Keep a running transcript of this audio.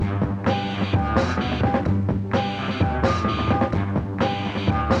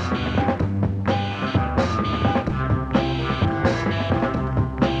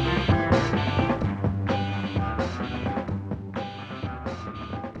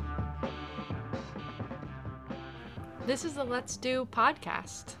This is the Let's Do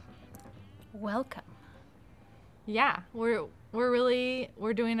podcast. Welcome. Yeah, we're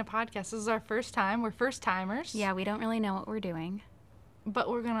doing a podcast. This is our first time. We're first timers. Yeah, we don't really know what we're doing. But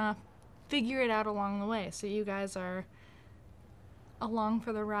we're gonna figure it out along the way. So you guys are along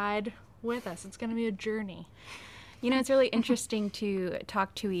for the ride with us. It's gonna be a journey. You know, it's really interesting to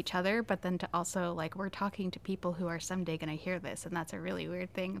talk to each other, but then to also, we're talking to people who are someday going to hear this, and that's a really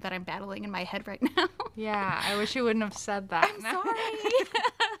weird thing that I'm battling in my head right now. Yeah, I wish you wouldn't have said that. I'm sorry.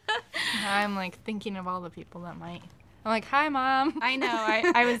 I'm, thinking of all the people that might. I'm like, hi, Mom. I know.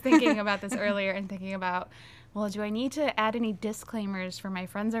 I was thinking about this earlier and thinking about, well, do I need to add any disclaimers for my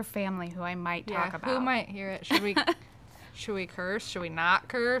friends or family who I might talk about? Who might hear it? Should we curse? Should we not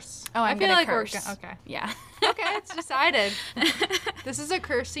curse? Oh, I feel like curse. We're okay. Yeah. Okay, it's decided. This is a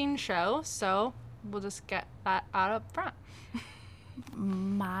cursing show, so we'll just get that out up front.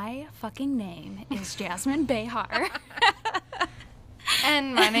 My fucking name is Jasmine Behar.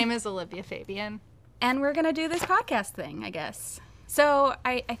 And my name is Olivia Fabian. And we're going to do this podcast thing, I guess. So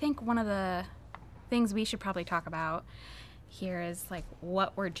I think one of the things we should probably talk about here is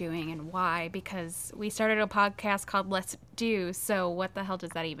what we're doing and why, because we started a podcast called Let's Do, so what the hell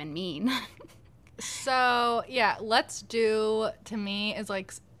does that even mean? So, yeah, Let's Do to me is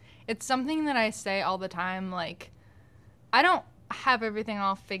it's something that I say all the time. I don't have everything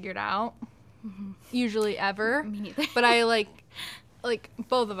all figured out, usually ever. Me neither. But I like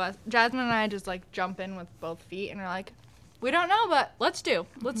both of us, Jasmine and I, just jump in with both feet and we're like, we don't know, but let's do.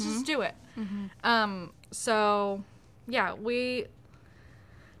 Let's just do it. So, yeah, we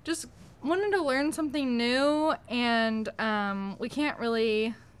just wanted to learn something new, and we can't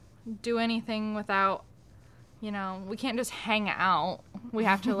really do anything without, we can't just hang out. We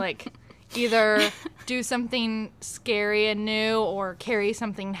have to either do something scary and new, or carry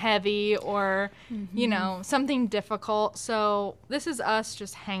something heavy, or something difficult. So this is us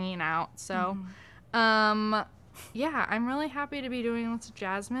just hanging out. So yeah, I'm really happy to be doing this with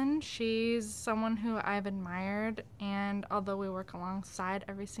Jasmine. She's someone who I've admired, and although we work alongside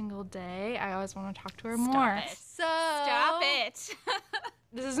every single day, I always want to talk to her more. Stop it.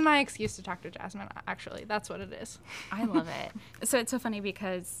 This is my excuse to talk to Jasmine, actually. That's what it is. I love it. So it's so funny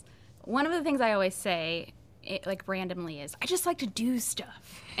because one of the things I always say, randomly, is I just like to do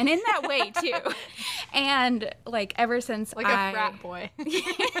stuff. And in that way, too. And, ever since a frat boy.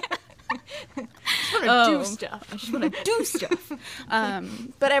 I just want to do stuff. I just want to do stuff.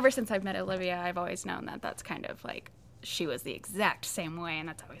 But ever since I've met Olivia, I've always known that that's kind of she was the exact same way. And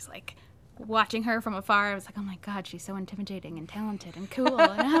that's always watching her from afar, I was like, oh my God, she's so intimidating and talented and cool.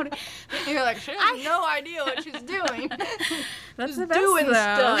 And you're she has no idea what she's doing. That's she's the best, doing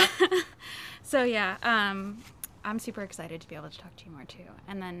though. Stuff. So yeah, I'm super excited to be able to talk to you more too.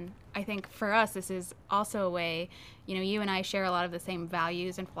 And then I think for us, this is also a way, you and I share a lot of the same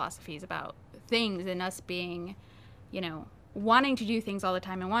values and philosophies about things, and us being, wanting to do things all the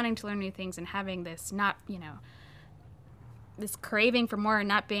time and wanting to learn new things, and having this this craving for more and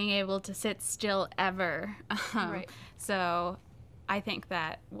not being able to sit still ever. Right. So I think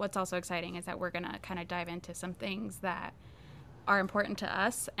that what's also exciting is that we're going to kind of dive into some things that are important to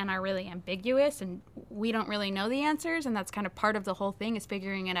us and are really ambiguous, and we don't really know the answers, and that's kind of part of the whole thing, is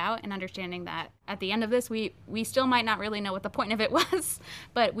figuring it out and understanding that at the end of this, we still might not really know what the point of it was,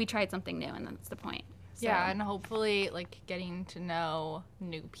 but we tried something new, and that's the point. So. Yeah, and hopefully getting to know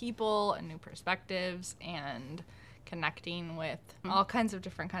new people and new perspectives, and connecting with all kinds of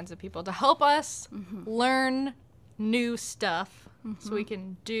different kinds of people to help us learn new stuff so we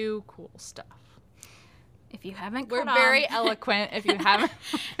can do cool stuff. If you haven't We're very eloquent if you haven't.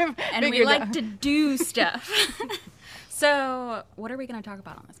 And we like to do stuff. So what are we going to talk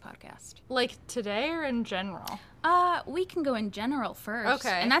about on this podcast? Today or in general? We can go in general first.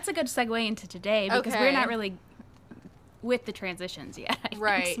 Okay. And that's a good segue into today, because we're not really with the transitions yet, I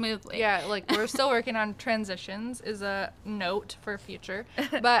think, smoothly. Yeah, we're still working on transitions, is a note for future.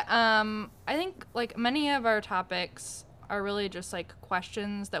 But I think many of our topics are really just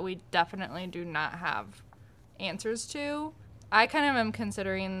questions that we definitely do not have answers to. I kind of am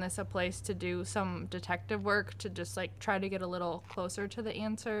considering this a place to do some detective work, to just try to get a little closer to the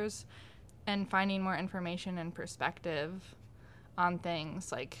answers and finding more information and perspective on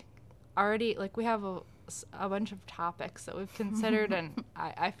things. Already we have a bunch of topics that we've considered, and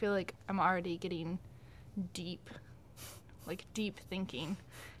I feel I'm already getting deep thinking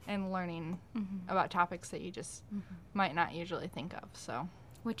and learning about topics that you just might not usually think of. So,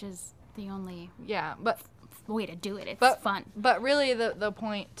 which is the only way to do it. It's fun. But really, the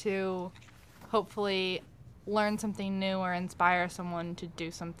point to hopefully learn something new or inspire someone to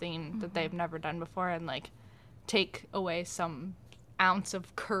do something that they've never done before, and take away some ounce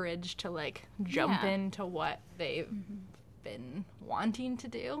of courage to like jump Yeah. into what they've been wanting to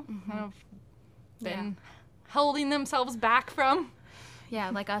do, kind of been holding themselves back from. Yeah,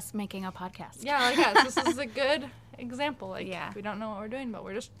 like us making a podcast. Yeah, like us. This is a good example. Like, Yeah. we don't know what we're doing, but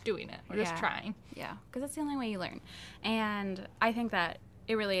we're just doing it. We're just Yeah. trying. Yeah, because that's the only way you learn. And I think that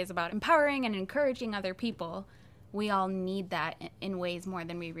it really is about empowering and encouraging other people. We all need that in ways more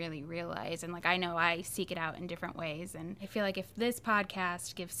than we really realize. And like, I know I seek it out in different ways. And I feel like if this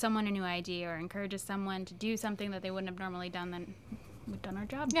podcast gives someone a new idea or encourages someone to do something that they wouldn't have normally done, then we've done our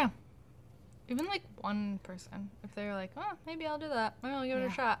job. Yeah. Even like one person, if they're like, oh, maybe I'll do that. Maybe I'll give it a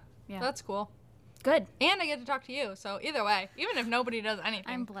Yeah. shot. Yeah. That's cool. Good. And I get to talk to you. So either way, even if nobody does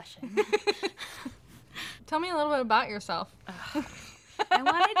anything. I'm blushing. Tell me a little bit about yourself. I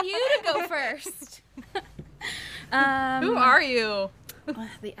wanted you to go first. Who are you?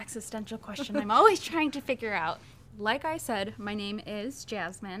 The existential question I'm always trying to figure out. Like I said, my name is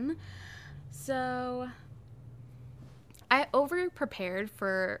Jasmine. So I over-prepared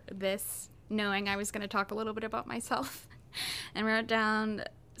for this, knowing I was going to talk a little bit about myself, and wrote down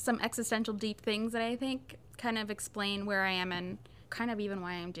some existential deep things that I think kind of explain where I am and kind of even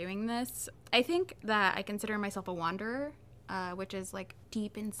why I'm doing this. I think that I consider myself a wanderer. Which is like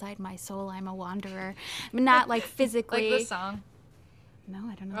deep inside my soul, I'm a wanderer. Not like physically. Like this song. No,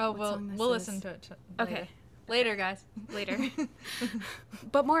 I don't know. Oh, what song this we'll is. listen to it. Okay. Later, guys. Later.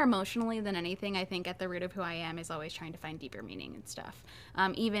 But more emotionally than anything, I think at the root of who I am is always trying to find deeper meaning and stuff.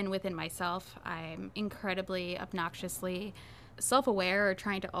 Even within myself, I'm incredibly obnoxiously self-aware or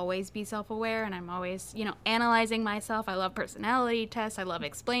trying to always be self-aware, and I'm always, analyzing myself. I love personality tests. I love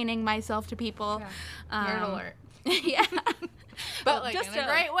explaining myself to people. Nerd alert. Yeah. But like just in a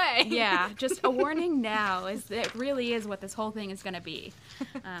great way. Yeah, just a warning now is that really is what this whole thing is going to be.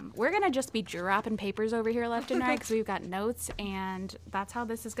 We're going to just be dropping papers over here left and right because we've got notes, and that's how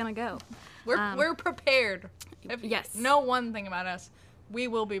this is going to go. We're prepared. If yes. you know one thing about us, we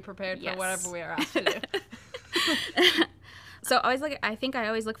will be prepared for Yes. whatever we are asked to do. So I think I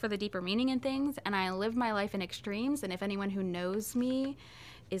always look for the deeper meaning in things, and I live my life in extremes, and if anyone who knows me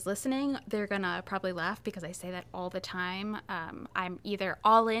is listening, they're gonna probably laugh because I say that all the time. I'm either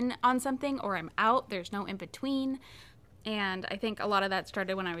all in on something or I'm out. There's no in between. And I think a lot of that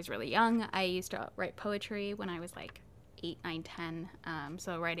started when I was really young. I used to write poetry when I was like 8, 9, 10.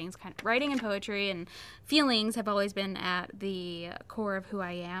 So writing and poetry and feelings have always been at the core of who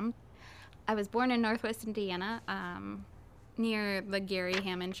I am. I was born in Northwest Indiana, near the Gary,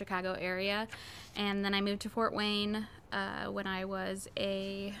 Hammond, Chicago area. And then I moved to Fort Wayne when I was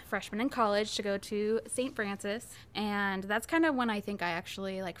a freshman in college to go to St. Francis. And that's kind of when I think I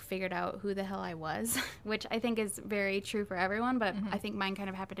actually figured out who the hell I was, which I think is very true for everyone, but I think mine kind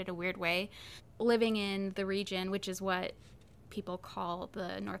of happened in a weird way. Living in the region, which is what people call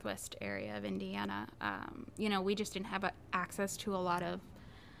the Northwest area of Indiana, we just didn't have access to a lot of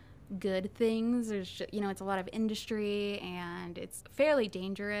good things. There's just, it's a lot of industry and it's fairly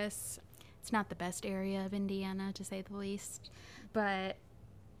dangerous. It's not the best area of Indiana, to say the least. But,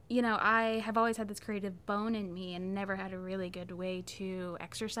 I have always had this creative bone in me and never had a really good way to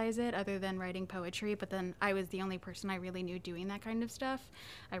exercise it other than writing poetry. But then I was the only person I really knew doing that kind of stuff.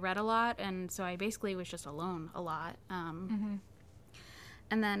 I read a lot, and so I basically was just alone a lot.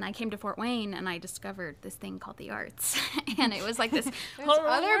 And then I came to Fort Wayne and I discovered this thing called the arts. And it was like this whole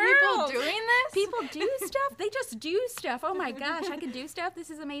other world. people doing this? People do stuff. They just do stuff. Oh my gosh, I can do stuff. This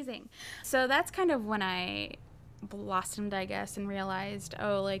is amazing. So that's kind of when I blossomed, I guess, and realized,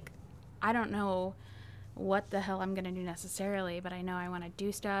 I don't know what the hell I'm going to do necessarily, but I know I want to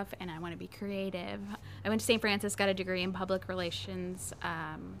do stuff and I want to be creative. I went to St. Francis, got a degree in public relations,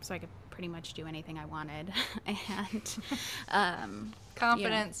 so I could pretty much do anything I wanted. And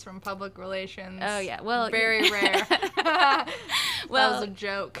Confidence from public relations. Oh yeah, well, very rare. That was a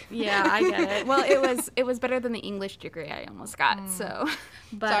joke. Yeah, I get it. Well, it was better than the English degree I almost got. So,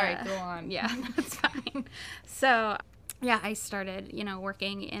 but Sorry, go on. Yeah, that's fine. So, yeah, I started,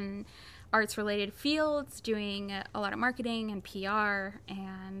 working in arts-related fields, doing a lot of marketing and PR,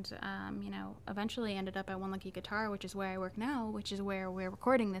 and eventually ended up at One Lucky Guitar, which is where I work now, which is where we're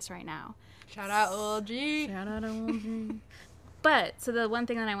recording this right now. Shout out LG. Shout out LG. But, so the one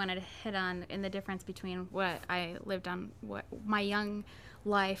thing that I wanted to hit on in the difference between what I lived on, what my young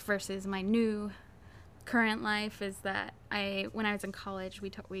life versus my new current life is that when I was in college,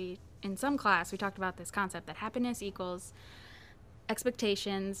 we in some class, we talked about this concept that happiness equals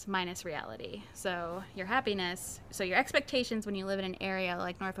expectations minus reality. So your expectations when you live in an area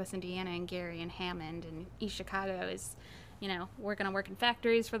like Northwest Indiana and Gary and Hammond and East Chicago is you know, we're going to work in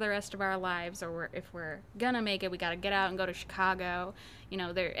factories for the rest of our lives, or if we're going to make it, we got to get out and go to Chicago, you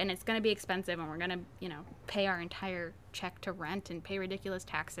know, and it's going to be expensive, and we're going to, you know, pay our entire check to rent and pay ridiculous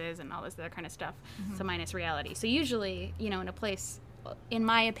taxes and all this other kind of stuff. So minus reality. So usually, you know, in a place, in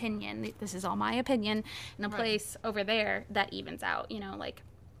my opinion, this is all my opinion, in a place over there, that evens out, you know, like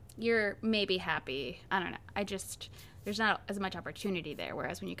you're maybe happy. I don't know. There's not as much opportunity there.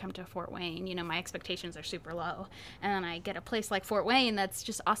 Whereas when you come to Fort Wayne, you know, my expectations are super low. And then I get a place like Fort Wayne that's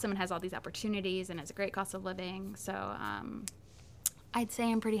just awesome and has all these opportunities and has a great cost of living. So I'd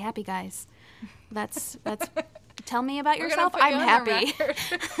say I'm pretty happy, guys. That's tell me about yourself. I'm happy.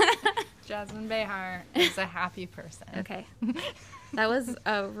 Jasmine Behar is a happy person. Okay. That was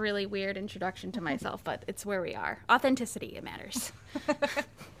a really weird introduction to myself, but it's where we are. Authenticity, it matters.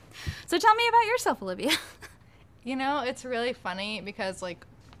 So tell me about yourself, Olivia. You know, it's really funny because, like,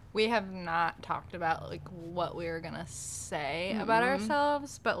 we have not talked about, like, what we were going to say about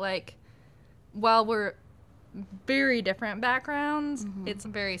ourselves. But, like, while we're very different backgrounds, it's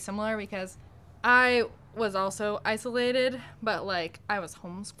very similar because I was also isolated, but, like, I was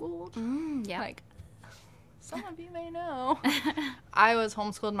homeschooled. Yeah. Like, some of you may know. I was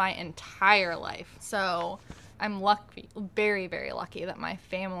homeschooled my entire life. So I'm lucky, very, very lucky that my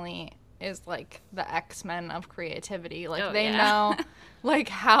family is like the X-Men of creativity. Like they know like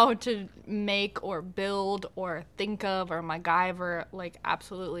how to make or build or think of or MacGyver like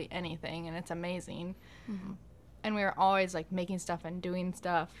absolutely anything, and it's amazing. And we were always like making stuff and doing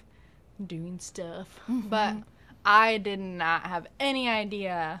stuff. But I did not have any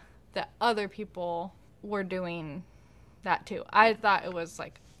idea that other people were doing that too. I thought it was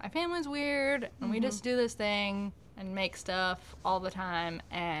like my family's weird and we just do this thing and make stuff all the time,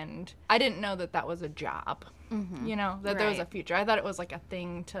 and I didn't know that that was a job, you know, that there was a future. I thought it was like a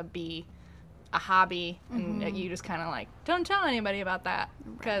thing to be a hobby, and you just kind of like, don't tell anybody about that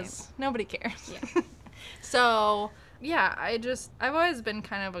because nobody cares. Yeah. So, yeah, I've always been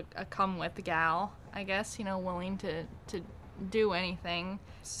kind of a come with gal, I guess, you know, willing to do anything.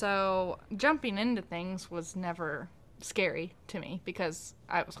 So jumping into things was never scary to me because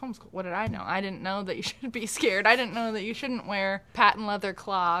I was homeschooled. What did I know? I didn't know that you should be scared. I didn't know that you shouldn't wear patent leather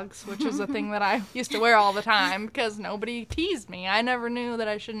clogs, which is a thing that I used to wear all the time because nobody teased me. I never knew that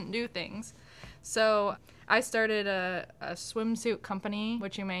I shouldn't do things. So I started a swimsuit company,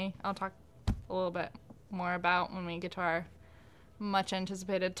 which I'll talk a little bit more about when we get to our much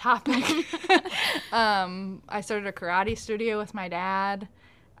anticipated topic. I started a karate studio with my dad.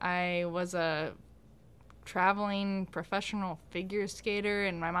 I was a traveling professional figure skater,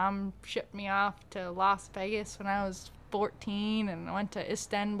 and my mom shipped me off to Las Vegas when I was 14, and I went to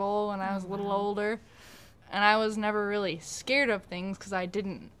Istanbul when I was a little older. And I was never really scared of things because I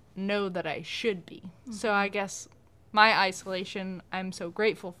didn't know that I should be. So I guess my isolation I'm so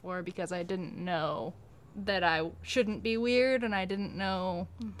grateful for because I didn't know that I shouldn't be weird, and I didn't know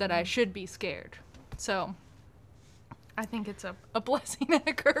that I should be scared. So I think it's a blessing and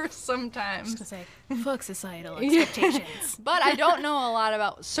a curse sometimes. I was going to say, fuck societal expectations. But I don't know a lot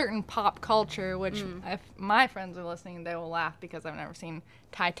about certain pop culture, which if my friends are listening, they will laugh because I've never seen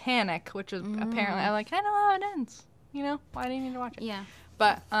Titanic, which is apparently, I'm like, I know how it ends. You know, why do you need to watch it? Yeah.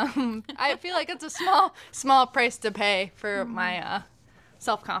 But I feel like it's a small price to pay for my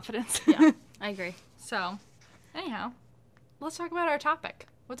self-confidence. Yeah, I agree. So, anyhow, let's talk about our topic.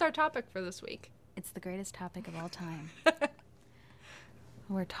 What's our topic for this week? It's the greatest topic of all time.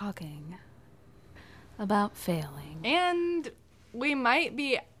 We're talking about failing. And we might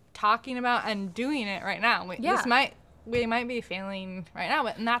be talking about and doing it right now. We might be failing right now,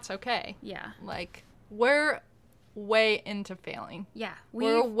 and that's okay. Yeah. Like, we're way into failing. Yeah.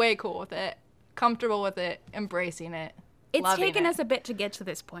 We're way cool with it, comfortable with it, embracing it. It's taken us a bit to get to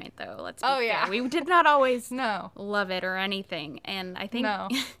this point, though. Let's be fair. Yeah. We did not always love it or anything, and I think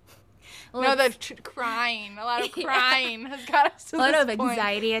crying. A lot of crying has got us to this point. A lot of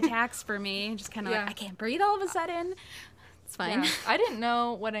anxiety attacks for me. Just kind of like, I can't breathe all of a sudden. It's fine. Yeah. I didn't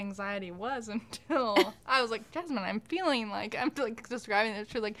know what anxiety was until I was like, Jasmine, I'm feeling like, I'm like describing this.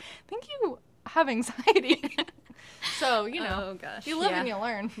 She's like, I think you have anxiety. So, you know, you live and you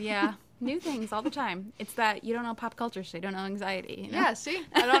learn. Yeah. New things all the time. It's that you don't know pop culture, so you don't know anxiety. You know? Yeah, see?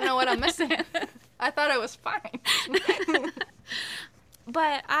 I don't know what I'm missing. I thought I was fine.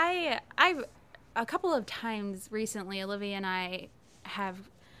 But I've a couple of times recently, Olivia and I have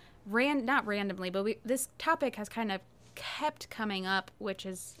not randomly, but this topic has kind of kept coming up, which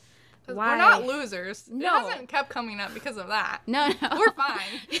is why we're not losers. No. It hasn't kept coming up because of that. No. We're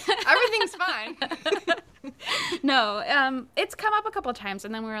fine. Everything's fine. No, it's come up a couple times,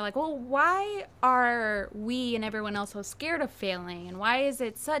 and then we were like, well, why are we and everyone else so scared of failing, and why is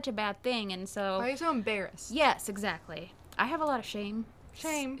it such a bad thing? And so, Why are you so embarrassed? yes, exactly. I have a lot of shame.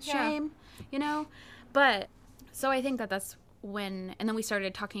 Shame, Shame, you know? But, so I think that that's when, and then we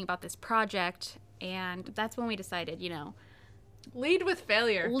started talking about this project, and that's when we decided, Lead with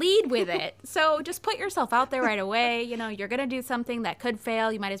failure. lead with it. So just put yourself out there right away. You're going to do something that could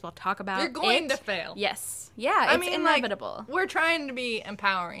fail. You might as well talk about it. You're going to fail. Yes. Yeah, it's inevitable. Like, we're trying to be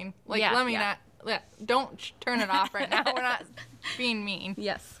empowering. Like, Yeah, let me yeah. not, don't turn it off right now. We're not being mean.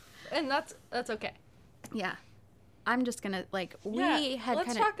 Yes. And that's okay. Yeah. I'm just going to, like,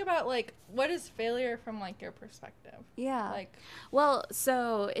 Let's talk about, like, what is failure from, like, your perspective? Yeah. Like, well,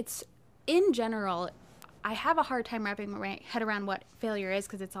 so it's, in general, I have a hard time wrapping my head around what failure is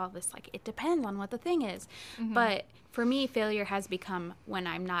because it's all this, like, it depends on what the thing is. But for me, failure has become when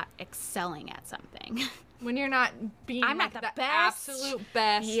I'm not excelling at something. when you're not being I'm like not the the best. absolute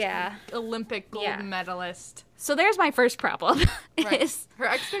best Yeah. Olympic gold Yeah. medalist. So there's my first problem. Right. is Her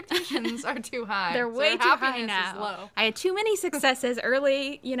expectations are too high. They're so way her too high happiness now. is low. I had too many successes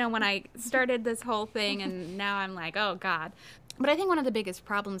early, when I started this whole thing, and now I'm like, oh God. But I think one of the biggest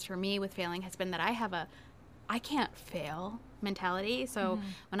problems for me with failing has been that I have I can't fail mentality. So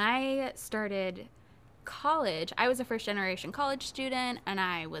when I started college, I was a first generation college student, and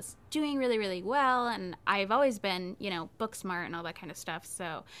I was doing really, really well, and I've always been, book smart and all that kind of stuff.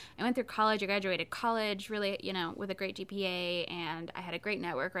 So I went through college, I graduated college really, with a great GPA, and I had a great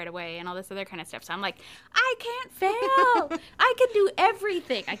network right away and all this other kind of stuff. So I'm like, I can't fail. I can do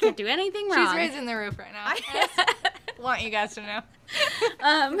everything. I can't do anything wrong. She's raising the roof right now. I just want you guys to know.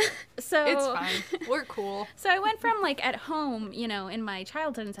 So It's fine. We're cool. So I went from, like, at home, in my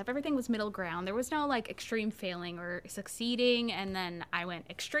childhood and stuff, everything was middle ground. There was no, like, extreme failing or succeeding, and then I went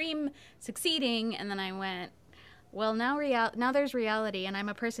extreme succeeding, and then I went, well, now there's reality, and I'm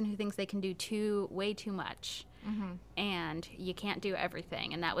a person who thinks they can do way too much. And you can't do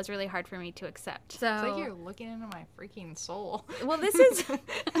everything, and that was really hard for me to accept. So It's like you're looking into my freaking soul. well, this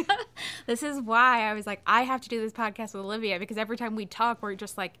is why I was like, I have to do this podcast with Olivia, because every time we talk, we're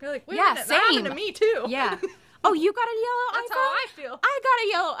just like, You're like, wait yeah, a minute, that happened same. to me too. Yeah. Oh, you got a yellow That's iPhone? how I feel. I got a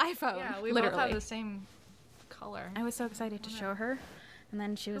yellow iPhone. Yeah, we literally. both have the same color. I was so excited to show her, and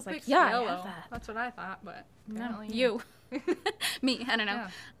then she was Who like, picks "Yeah, yellow? I have that." That's what I thought, but No, apparently you, me. I don't know. Yeah.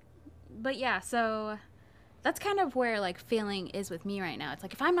 But yeah, so that's kind of where, like, failing is with me right now. It's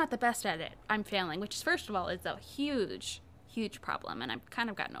like if I'm not the best at it, I'm failing, which is, first of all, is a huge problem, and I've kind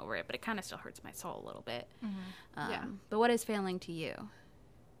of gotten over it, but it kind of still hurts my soul a little bit. Yeah. But what is failing to you?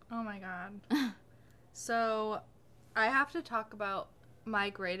 Oh my god. So, I have to talk about my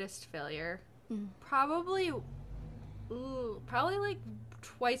greatest failure. Probably like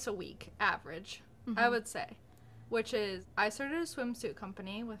twice a week, average, I would say. Which is, I started a swimsuit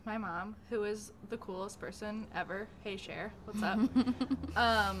company with my mom, who is the coolest person ever. Hey, Cher, what's up?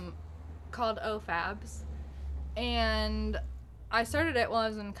 Called OFabs. And I started it while I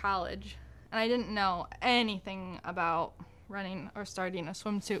was in college, and I didn't know anything about running or starting a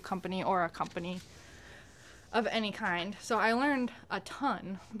swimsuit company or a company of any kind. So I learned a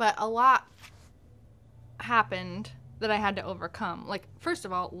ton, but a lot happened that I had to overcome. Like, first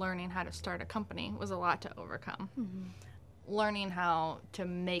of all, learning how to start a company was a lot to overcome. Learning how to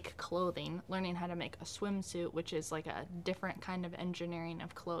make clothing, learning how to make a swimsuit, which is like a different kind of engineering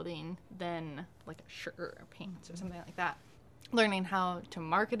of clothing than like a shirt or pants or something like that. Learning how to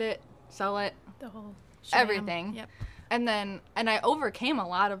market it, sell it, The whole everything. Yep. And I overcame a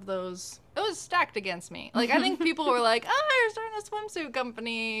lot of those. It was stacked against me. Like, I think people were like, oh, you're starting a swimsuit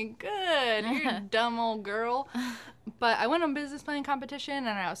company. Good. You're a dumb old girl. But I went on business planning competition, and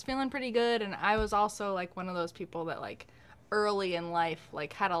I was feeling pretty good. And I was also, like, one of those people that, like, early in life,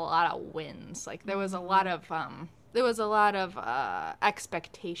 like, had a lot of wins. Like, there was a lot of,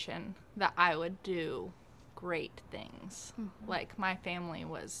 expectation that I would do great things. Like, my family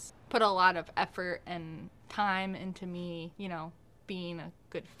put a lot of effort and time into me, being a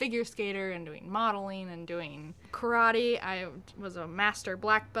good figure skater and doing modeling and doing karate. I was a master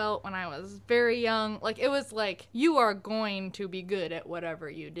black belt when I was very young. Like, it was like, you are going to be good at whatever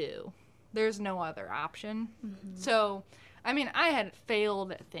you do. There's no other option. So, I mean, I had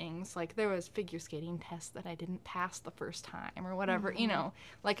failed at things. Like, there was figure skating tests that I didn't pass the first time or whatever,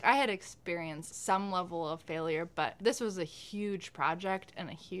 Like, I had experienced some level of failure, but this was a huge project and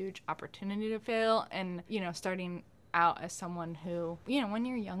a huge opportunity to fail. And, starting out as someone who, when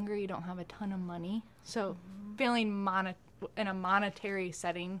you're younger, you don't have a ton of money. So failing in a monetary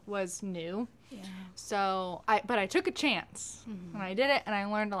setting was new. Yeah. So but I took a chance and I did it, and I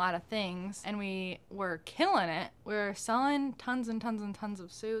learned a lot of things, and we were killing it. We were selling tons and tons and tons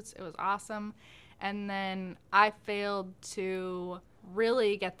of suits. It was awesome. And then I failed to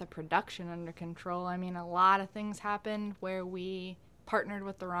really get the production under control. I mean, a lot of things happened where we partnered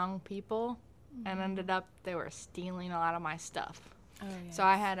with the wrong people and ended up they were stealing a lot of my stuff. Oh, yeah. So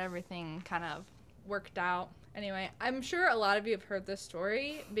I had everything kind of worked out. Anyway, I'm sure a lot of you have heard this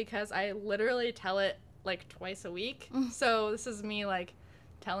story because I literally tell it like twice a week. So this is me like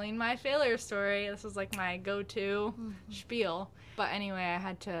telling my failure story. This is like my go-to spiel. But anyway, I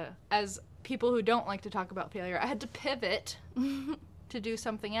had to, as people who don't like to talk about failure, I had to pivot to do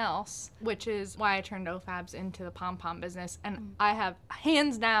something else, which is why I turned OFABs into the pom-pom business. And I have,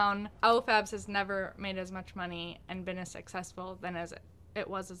 hands down, OFABs has never made as much money and been as successful than as it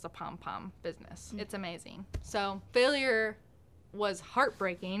was as a pom-pom business. It's amazing. So failure was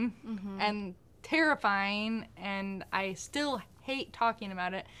heartbreaking and terrifying, and I still hate talking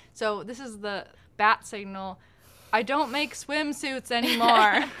about it. So this is the bat signal. I don't make swimsuits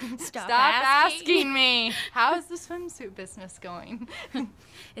anymore. Stop asking me. How is the swimsuit business going?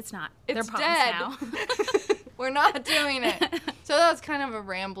 It's not. It's They're dead. now. We're not doing it. So that's kind of a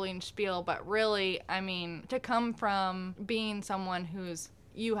rambling spiel, but really, I mean, to come from being someone who's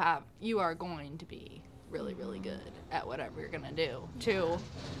you are going to be really, really good at whatever you're gonna do, to,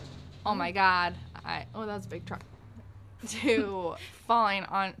 oh my God, that's a big truck, to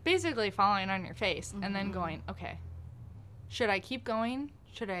basically falling on your face and then going, okay, should I keep going?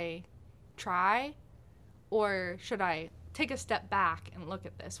 Should I try? Or should I take a step back and look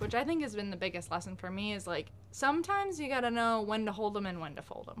at this? Which I think has been the biggest lesson for me is like, sometimes you gotta know when to hold them and when to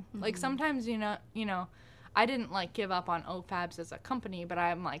fold them. Like sometimes, you know, I didn't like give up on OFABs as a company, but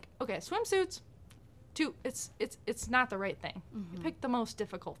I'm like, okay, swimsuits, it's not the right thing. You picked the most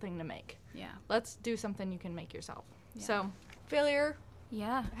difficult thing to make. Yeah. Let's do something you can make yourself. Yeah. So failure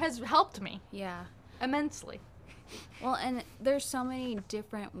Yeah. has helped me Yeah. immensely. Well, and there's so many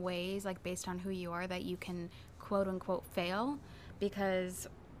different ways, like based on who you are, that you can quote unquote fail, because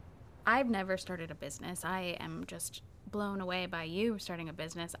I've never started a business. I am just blown away by you starting a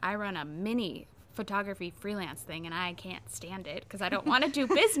business. I run a mini photography freelance thing, and I can't stand it because I don't want to do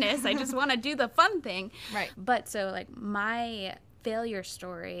business. I just want to do the fun thing. Right. But so like my failure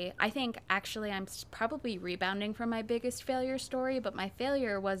story, I think actually I'm probably rebounding from my biggest failure story, but my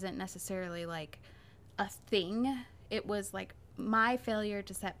failure wasn't necessarily like a thing. It was like my failure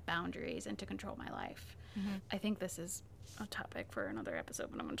to set boundaries and to control my life. I think this is a topic for another episode,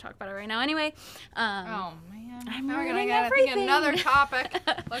 but I'm going to talk about it right now anyway. Oh man, I'm now we're gonna learning get think everything. another topic.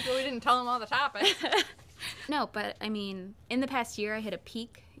 Luckily, we didn't tell them all the topics. No, but I mean, in the past year, I hit a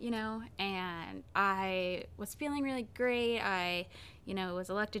peak, and I was feeling really great. I, was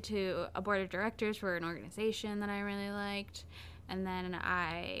elected to a board of directors for an organization that I really liked. And then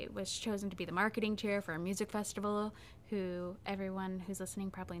I was chosen to be the marketing chair for a music festival, who everyone who's listening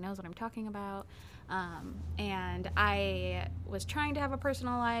probably knows what I'm talking about. And I was trying to have a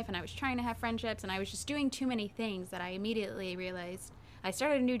personal life, and I was trying to have friendships, and I was just doing too many things that I immediately realized. I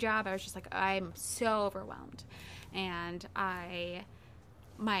started a new job. I was just like, I'm so overwhelmed. And I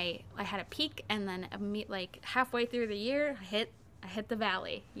had a peak, and then like halfway through the year, I hit the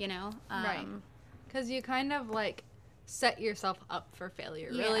valley, Right. Because you kind of like set yourself up for failure,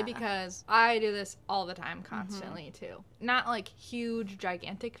 really, Yeah. because I do this all the time, constantly, too. Not like huge,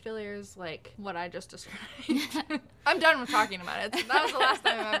 gigantic failures like what I just described. I'm done with talking about it. That was the last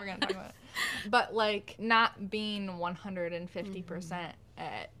time I'm ever going to talk about it. But like not being 150%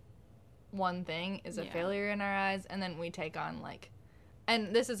 at one thing is a Yeah. failure in our eyes, and then we take on like,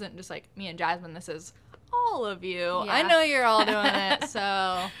 and this isn't just like me and Jasmine, this is all of you. I Yeah. know you're all doing it,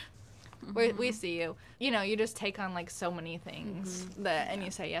 so we see you. You just take on like so many things and you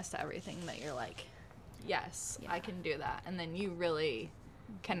say yes to everything that you're like, yes, Yeah. I can do that. And then you really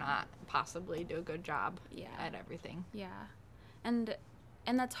cannot possibly do a good job at everything. Yeah. And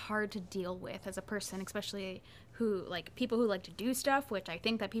that's hard to deal with as a person, especially people who like to do stuff, which I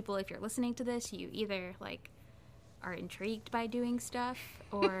think that people, if you're listening to this, you either like are intrigued by doing stuff,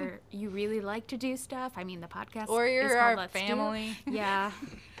 or you really like to do stuff. I mean, the podcast Or is you're called our Let's Do. family. Yeah.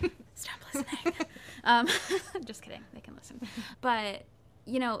 Stop listening. Just kidding. They can listen. But,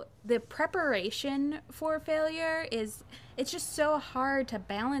 the preparation for failure it's just so hard to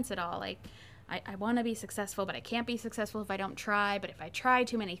balance it all. Like, I want to be successful, but I can't be successful if I don't try. But if I try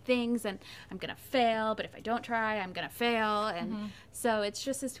too many things, then I'm going to fail. But if I don't try, I'm going to fail. And so it's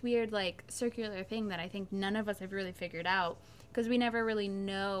just this weird, like, circular thing that I think none of us have really figured out, because we never really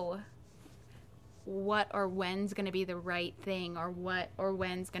know what or when's going to be the right thing, or what or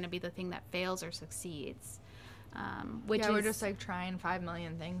when's going to be the thing that fails or succeeds. Which we're just like trying 5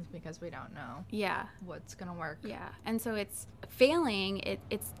 million things because we don't know what's gonna work. Yeah, and so it's failing.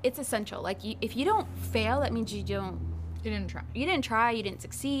 It's essential. Like if you don't fail, that means you didn't try. You didn't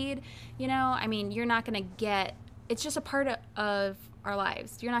succeed. You know, I mean, you're not gonna get. It's just a part of our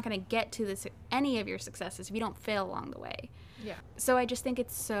lives. You're not gonna get to any of your successes if you don't fail along the way. Yeah. So I just think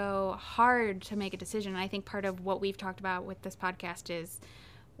it's so hard to make a decision. And I think part of what we've talked about with this podcast is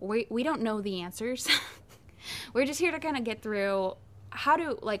we don't know the answers. We're just here to kind of get through how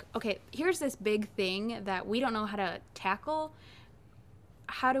to, like, okay, here's this big thing that we don't know how to tackle.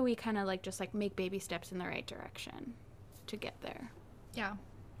 How do we kind of like just like make baby steps in the right direction to get there? Yeah.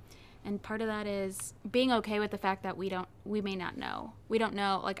 And part of that is being okay with the fact that we may not know. We don't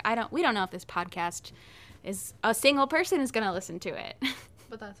know, like we don't know if this podcast is a single person is going to listen to it.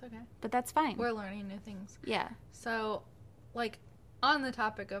 But that's okay. But that's fine. We're learning new things. Yeah. So, like, on the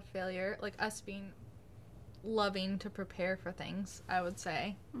topic of failure, like us being loving to prepare for things, I would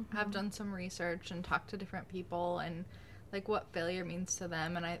say. Mm-hmm. I've done some research and talked to different people and like what failure means to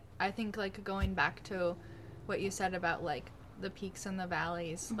them, and I think like going back to what you said about like the peaks and the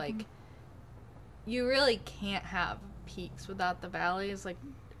valleys, Mm-hmm. like you really can't have peaks without the valleys, like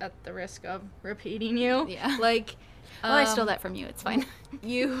at the risk of repeating you. Yeah. Like well, I stole that from you. It's fine.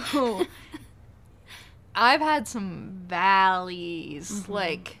 I've had some valleys, Mm-hmm.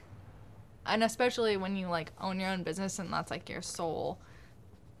 like, and especially when you like own your own business and that's like your sole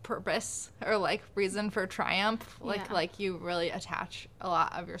purpose or like reason for triumph, like you really attach a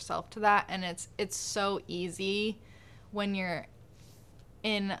lot of yourself to that, and it's so easy when you're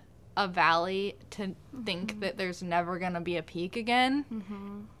in a valley to think that there's never gonna be a peak again.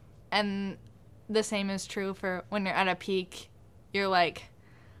 Mm-hmm. And the same is true for when you're at a peak. You're like,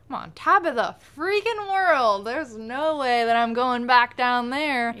 I'm on top of the freaking world. There's no way that I'm going back down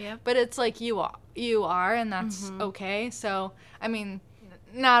there. Yep. But it's like you are, and that's okay. So, I mean,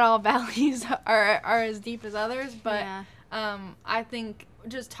 not all valleys are as deep as others, but I think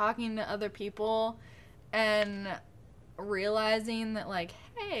just talking to other people and realizing that, like,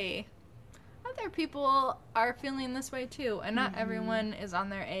 hey, other people are feeling this way too, and not everyone is on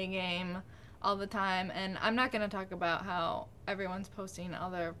their A game all the time. And I'm not going to talk about how everyone's posting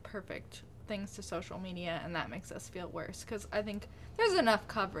all their perfect things to social media and that makes us feel worse, because I think there's enough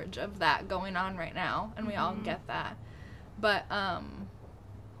coverage of that going on right now, and we all get that. But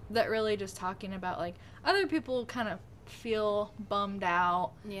that really just talking about like other people kind of feel bummed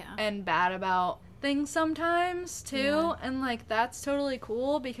out and bad about things sometimes too, and like that's totally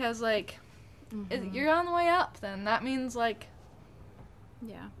cool, because like you're on the way up, then that means like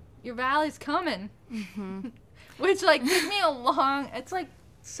your valley's coming. Which like took me a long, it's like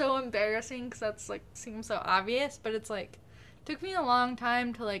so embarrassing because that's like seems so obvious, but it's like took me a long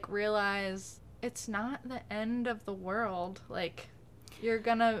time to like realize it's not the end of the world. Like you're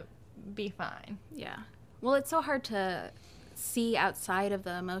gonna be fine. Yeah. Well, it's so hard to see outside of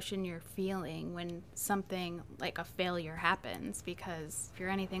the emotion you're feeling when something like a failure happens, because if you're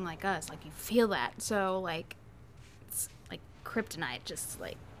anything like us, like you feel that. So like it's like kryptonite, just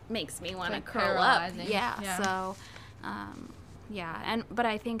like makes me want to curl up. Yeah. So but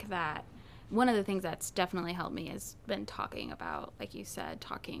I think that one of the things that's definitely helped me has been talking about, like you said,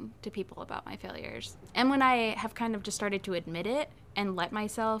 talking to people about my failures. And when I have kind of just started to admit it and let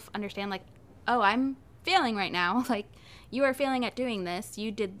myself understand, like, oh, I'm failing right now. Like, you are failing at doing this.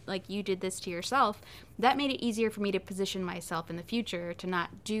 You did this to yourself. That made it easier for me to position myself in the future to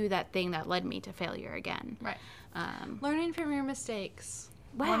not do that thing that led me to failure again. Right. Learning from your mistakes.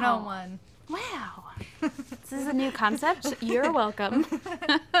 Wow. 101. Wow. This is a new concept. You're welcome.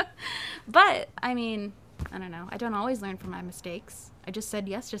 But, I mean, I don't know. I don't always learn from my mistakes. I just said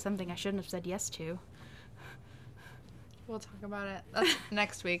yes to something I shouldn't have said yes to. We'll talk about it. That's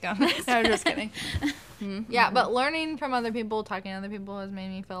next week. No, I'm just kidding. Yeah, but learning from other people, talking to other people has made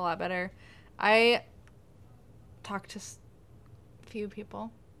me feel a lot better. I talked to few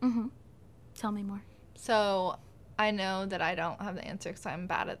people. Tell me more. So I know that I don't have the answer because I'm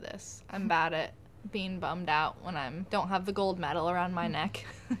bad at this. I'm bad at being bummed out when I don't have the gold medal around my neck.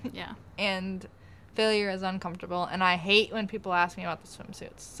 Yeah. And failure is uncomfortable, and I hate when people ask me about the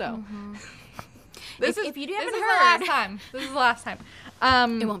swimsuits. So If you haven't this heard, is the last time. This is the last time.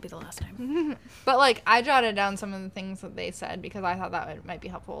 it won't be the last time. But like I jotted down some of the things that they said because I thought that might be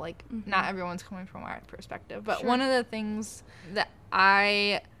helpful. Like not everyone's coming from our perspective, but one of the things that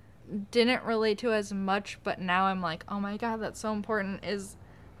I didn't relate to as much, but now I'm like, oh my god, that's so important, is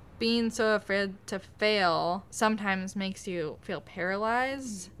being so afraid to fail sometimes makes you feel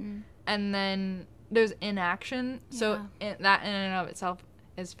paralyzed, and then there's inaction. So that in and of itself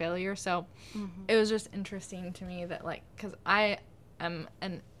is failure. So it was just interesting to me that, like, because I am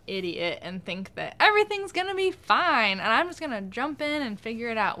an idiot and think that everything's gonna be fine and I'm just gonna jump in and figure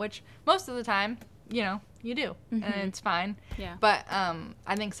it out, which most of the time, you know, you do, and it's fine. Yeah. But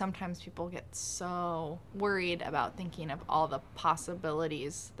I think sometimes people get so worried about thinking of all the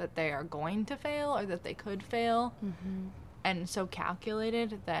possibilities that they are going to fail or that they could fail, and so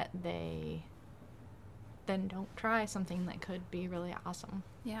calculated that they then don't try something that could be really awesome.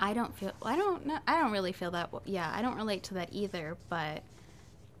 Yeah. I don't really feel that. Yeah, I don't relate to that either, but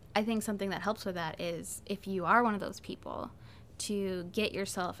I think something that helps with that is if you are one of those people, to get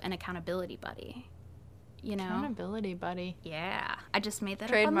yourself an accountability buddy. You know? Accountability buddy. Yeah. I just made that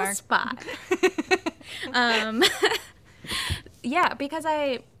Trademark. up on the spot. Yeah, because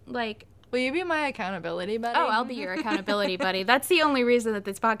I, like... Will you be my accountability buddy? Oh, I'll be your accountability buddy. That's the only reason that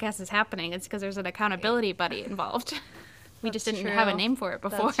this podcast is happening. It's because there's an accountability buddy involved. We just didn't have a name for it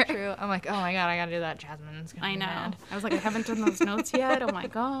before. That's true. I'm like, oh my God, I gotta do that. Jasmine's gonna be mad. I was like, I haven't done those notes yet. Oh my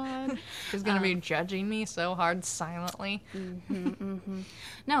God. She's gonna be judging me so hard silently.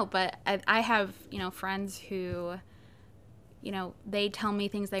 No, but I have, you know, friends who, you know, they tell me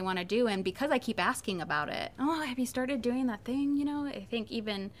things they want to do, and because I keep asking about it, oh, have you started doing that thing? You know, I think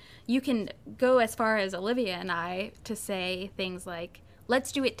even you can go as far as Olivia and I to say things like,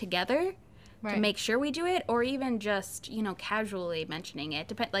 let's do it together. To make sure we do it, or even just, you know, casually mentioning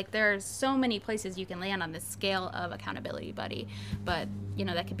it. Like, there's so many places you can land on this scale of accountability buddy, but, you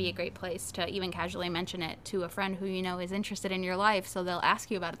know, that could be a great place to even casually mention it to a friend who, you know, is interested in your life, so they'll ask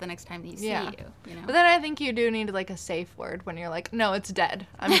you about it the next time they see you, you know? But then I think you do need, like, a safe word when you're like, no, it's dead.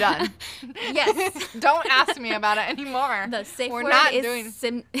 I'm done. Yes. Don't ask me about it anymore. The safe We're word not is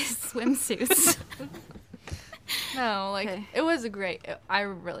doing... swimsuits. No, like, it was a great... I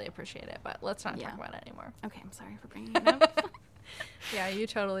really appreciate it, but let's not talk about it anymore. Okay, I'm sorry for bringing it up. Yeah, you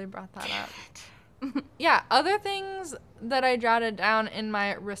totally brought that up. Yeah, other things that I jotted down in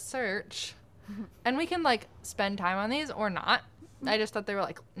my research, and we can, like, spend time on these or not. I just thought they were,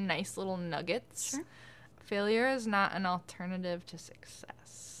 like, nice little nuggets. Sure. Failure is not an alternative to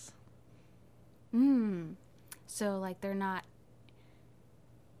success. So, like, they're not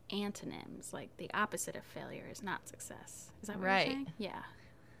antonyms, like the opposite of failure is not success. Is that what you're saying? Yeah.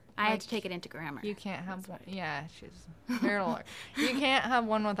 I had to take it into grammar. You can't have one. Yeah, she's very alert. You can't have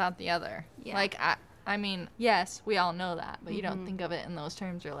one without the other. Yeah. Like, I mean, yes, we all know that, but you don't think of it in those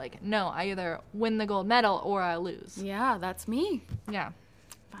terms. You're like, no, I either win the gold medal or I lose. Yeah, that's me. Yeah.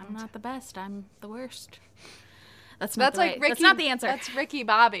 If I'm not the best, I'm the worst. That's like right. Ricky. That's not the answer. That's Ricky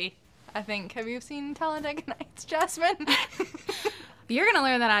Bobby, I think. Have you seen Talladega Nights, Jasmine? You're going to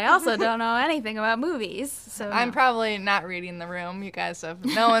learn that I also don't know anything about movies. So I'm probably not reading the room. You guys have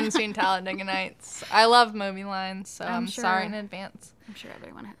no one's seen Talladega Nights. I love movie lines, so I'm sorry in advance. I'm sure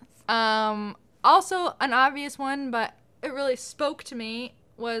everyone has. Also, an obvious one, but it really spoke to me,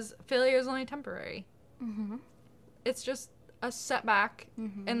 was failure is only temporary. It's just a setback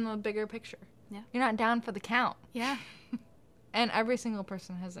in the bigger picture. Yeah. You're not down for the count. Yeah. And every single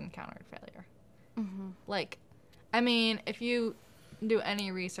person has encountered failure. Like, I mean, if you do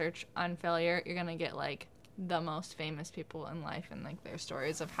any research on failure, you're gonna get, like, the most famous people in life and, like, their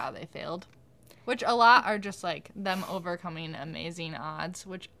stories of how they failed, which a lot are just, like, them overcoming amazing odds,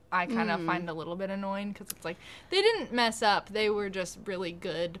 which I kind of find a little bit annoying, because it's like, they didn't mess up, they were just really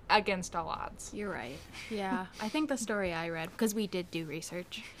good against all odds. You're right. Yeah. I think the story I read, because we did do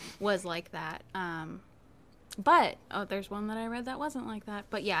research, was like that. But there's one that I read that wasn't like that.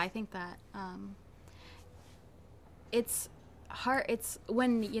 But yeah, I think that it's hard. It's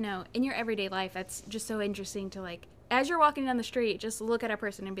when, you know, in your everyday life, that's just so interesting to, like, as you're walking down the street, just look at a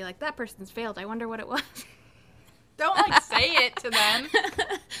person and be like, that person's failed. I wonder what it was. Don't, like, say it to them.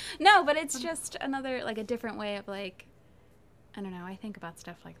 No, but it's just another, like, a different way of, like, I don't know. I think about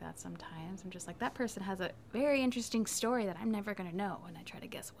stuff like that sometimes. I'm just like, that person has a very interesting story that I'm never going to know, and I try to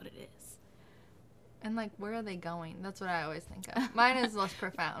guess what it is. And, like, where are they going? That's what I always think of. Mine is less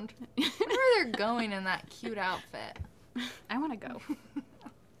profound. Where are they going in that cute outfit? I want to go.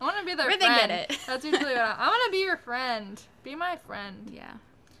 I want to be their Where friend. they get it. That's usually what I want to be your friend. Be my friend. Yeah.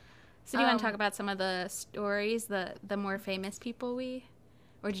 So do you want to talk about some of the stories, the more famous people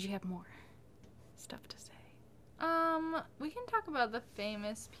or did you have more stuff to say? We can talk about the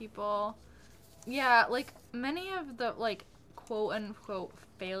famous people. Yeah, like, many of the, like, quote-unquote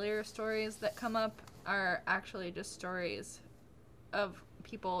failure stories that come up are actually just stories of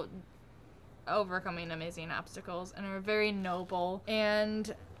people overcoming amazing obstacles, and are very noble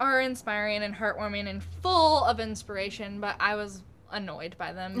and are inspiring and heartwarming and full of inspiration, but I was annoyed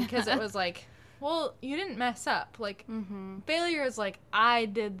by them because it was like, well, you didn't mess up. Like, failure is like, I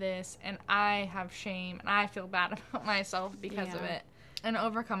did this, and I have shame, and I feel bad about myself because of it. And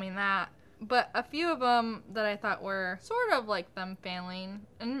overcoming that. But a few of them that I thought were sort of like them failing,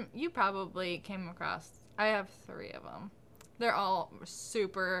 and you probably came across, I have 3 of them. They're all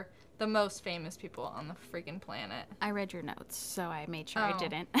super, the most famous people on the freaking planet. I read your notes, so I made sure I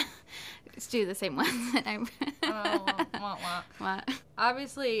didn't just do the same ones that I What?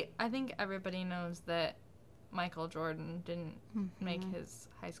 Obviously, I think everybody knows that Michael Jordan didn't make his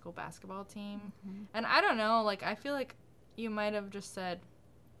high school basketball team. And I don't know, like, I feel like you might have just said,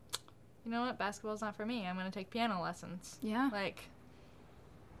 you know what, basketball's not for me. I'm going to take piano lessons. Yeah. Like,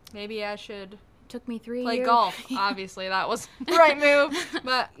 maybe I should took me 3 play years. golf. Obviously, that was the right move.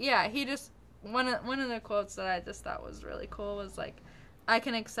 But, yeah, he just, one of the quotes that I just thought was really cool was, like, I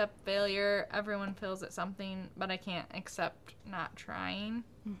can accept failure. Everyone fails at something, but I can't accept not trying.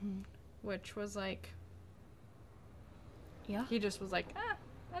 Which was, like, yeah. He just was like,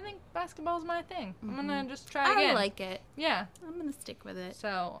 I think basketball's my thing. I'm going to just try again. I like it. Yeah. I'm going to stick with it.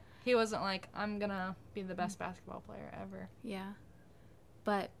 So he wasn't like, I'm going to be the best basketball player ever. Yeah.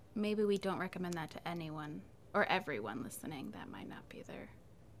 But maybe we don't recommend that to anyone or everyone listening. That might not be their.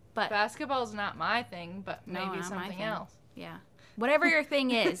 But basketball's not my thing, but no, maybe not my something thing. else. Yeah. Whatever your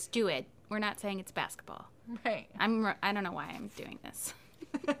thing is, do it. We're not saying it's basketball. Right. I don't know why I'm doing this.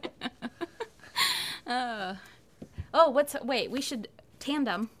 Wait, we should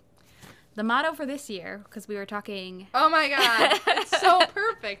tandem. The motto for this year, because we were talking. Oh my God. It's so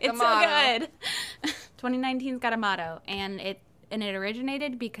perfect. It's so good. 2019's got a motto, and it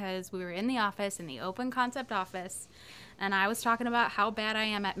originated because we were in the office, in the open concept office, and I was talking about how bad I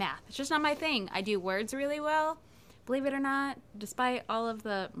am at math. It's just not my thing. I do words really well, believe it or not, despite all of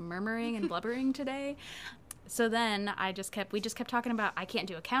the murmuring and blubbering today. So then we just kept talking about I can't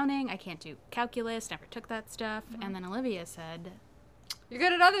do accounting, I can't do calculus, never took that stuff, and then Olivia said, you're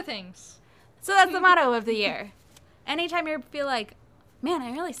good at other things. So that's the motto of the year. Anytime you feel like, man,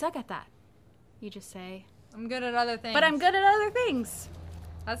 I really suck at that, you just say, I'm good at other things. but I'm good at other things.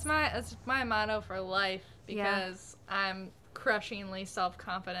 That's my motto for life, because I'm crushingly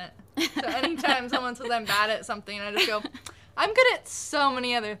self-confident. So anytime someone says I'm bad at something, I just go, I'm good at so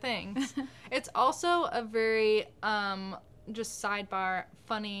many other things. It's also a very, just sidebar,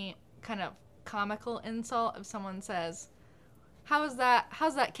 funny, kind of comical insult if someone says, how's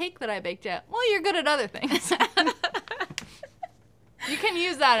that cake that I baked yet? Well, you're good at other things. You can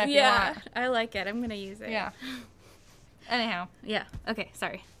use that if you want. I like it. I'm going to use it. Yeah. Anyhow. Yeah. Okay,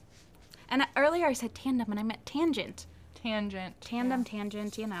 sorry. And earlier I said tandem, and I meant tangent. Tangent.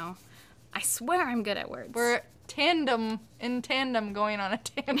 Tangent, you know. I swear I'm good at words. We're in tandem going on a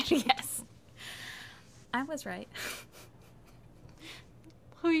tangent. Yes. I was right.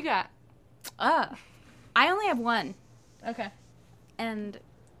 Who you got? I only have one. Okay. And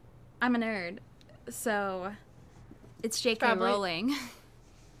I'm a nerd. So it's J.K. Probably. Rowling.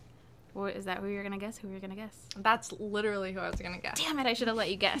 What, is that who you're going to guess? Who you're going to guess? That's literally who I was going to guess. Damn it, I should have let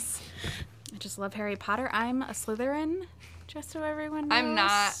you guess. I just love Harry Potter. I'm a Slytherin, just so everyone knows. I'm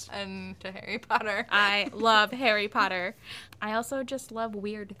not into Harry Potter. I love Harry Potter. I also just love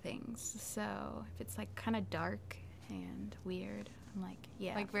weird things. So if it's like kind of dark and weird, I'm like,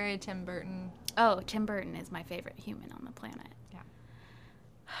 yeah. Like very Tim Burton. Oh, Tim Burton is my favorite human on the planet. Yeah.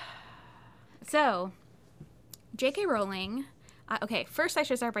 So, J.K. Rowling. Okay, first I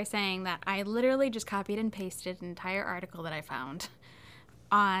should start by saying that I literally just copied and pasted an entire article that I found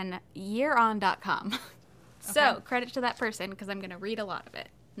on yearon.com. So, Okay. credit to that person because I'm going to read a lot of it.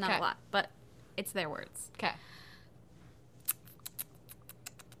 Not Okay. a lot, but it's their words. Okay.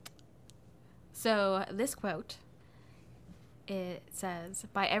 So, this quote, it says,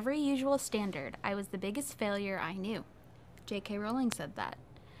 "By every usual standard, I was the biggest failure I knew." J.K. Rowling said that.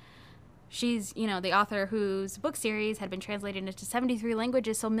 She's, the author whose book series had been translated into 73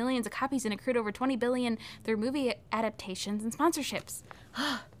 languages, sold millions of copies, and accrued over $20 billion through movie adaptations and sponsorships.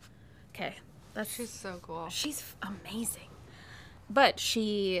 Okay. She's so cool. She's amazing. But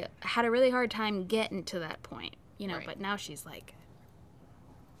she had a really hard time getting to that point, Right. but now she's like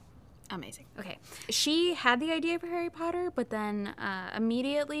amazing. Okay. She had the idea for Harry Potter, but then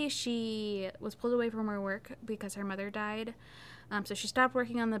immediately she was pulled away from her work because her mother died. So she stopped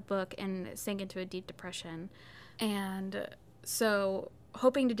working on the book and sank into a deep depression. And so,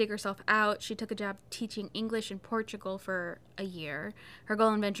 hoping to dig herself out, she took a job teaching English in Portugal for a year. Her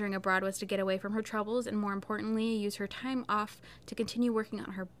goal in venturing abroad was to get away from her troubles and, more importantly, use her time off to continue working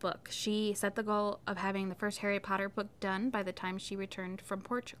on her book. She set the goal of having the first Harry Potter book done by the time she returned from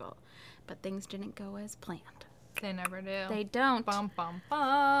Portugal. But things didn't go as planned. They never do. They don't. Bum, bum,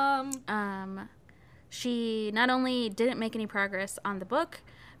 bum. She not only didn't make any progress on the book,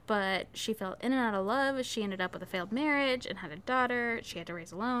 but she fell in and out of love. She ended up with a failed marriage and had a daughter she had to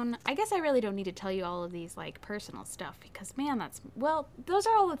raise alone. I guess I really don't need to tell you all of these, like, personal stuff because, man, those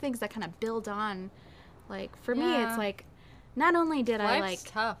are all the things that kind of build on. Like, for me, it's like, not only did I, like... Life's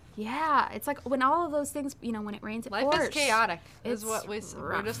tough. Yeah, it's like when all of those things, when it rains, it pours. Life is chaotic, is It's what we were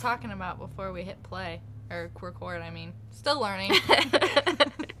rough. just talking about before we hit play. Or record, I mean. Still learning.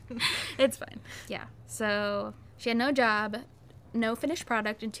 It's fine. Yeah. So she had no job, no finished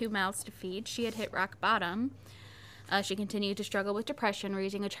product, and 2 mouths to feed. She had hit rock bottom. She continued to struggle with depression,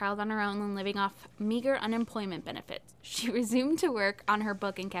 raising a child on her own and living off meager unemployment benefits. She resumed to work on her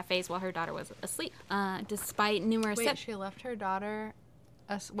book in cafes while her daughter was asleep. Despite numerous... Wait, she left her daughter...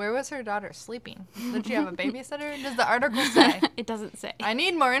 where was her daughter sleeping? Did she have a babysitter? Does the article say? It doesn't say. I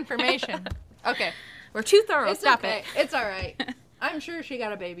need more information. Okay. We're too thorough. It's Stop okay. it. It's all right. I'm sure she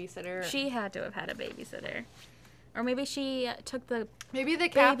got a babysitter. She had to have had a babysitter. Or maybe she took the... Maybe the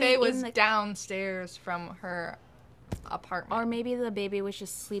cafe baby was in the- downstairs from her apartment. Or maybe the baby was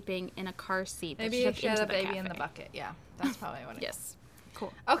just sleeping in a car seat. that Maybe took she had into a the baby in the cafe. bucket. Yeah, that's probably what it is. Yes.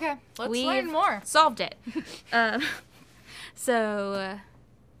 Cool. Okay, let's We've learn more. Solved it.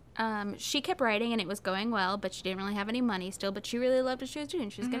 She kept writing and it was going well, but she didn't really have any money still, but she really loved what she was doing.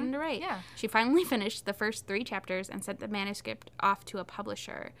 She was getting to write. Yeah. She finally finished the first 3 chapters and sent the manuscript off to a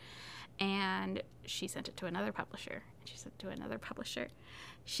publisher. And she sent it to another publisher. She sent it to another publisher.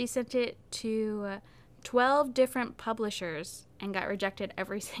 She sent it to 12 different publishers and got rejected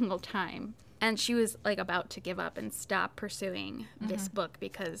every single time. And she was like about to give up and stop pursuing this book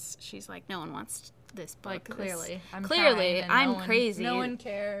because she's like, no one wants this book. Like, clearly. I'm Clearly, trying and I'm no one- crazy. No one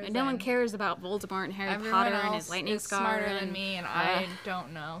cares. No one and cares about Voldemort and Harry Everyone Potter and else his lightning is scar. smarter than and- me, and I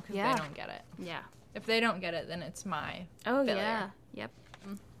don't know because Yeah. they don't get it. Yeah. If they don't get it, then it's my Oh, failure. yeah. Yep.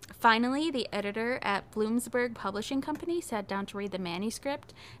 Finally, the editor at Bloomsburg Publishing Company sat down to read the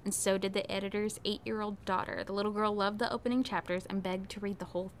manuscript, and so did the editor's 8-year-old daughter. The little girl loved the opening chapters and begged to read the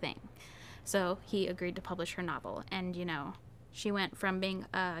whole thing. So he agreed to publish her novel. And, she went from being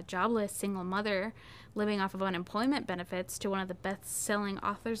a jobless single mother living off of unemployment benefits to one of the best-selling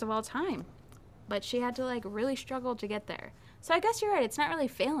authors of all time. But she had to, like, really struggle to get there. So I guess you're right. It's not really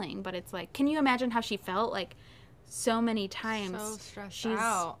failing, but it's like, can you imagine how she felt, like, so many times? So stressed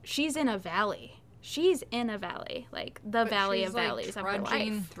out. She's in a valley. She's in a valley, like the valley she's, of like, valleys of her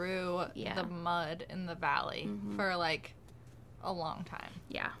trudging life. through Yeah. the mud in the valley for like a long time.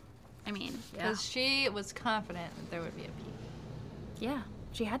 Yeah. I mean, yeah. Because she was confident that there would be a peak. Yeah.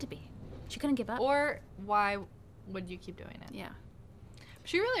 She had to be. She couldn't give up. Or why would you keep doing it? Yeah.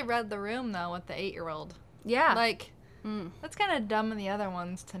 She really read the room though with the 8-year-old. Yeah. Like, that's kind of dumb of the other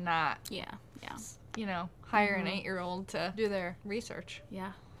ones to not, yeah. Yeah. hire an 8-year-old to do their research.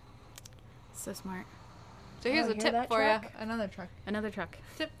 Yeah. So smart. So here's Oh, a hear tip that for you. truck? Another truck. Another truck.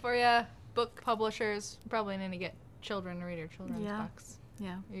 Tip for you. Book publishers probably need to get children to read your children's Yeah. books.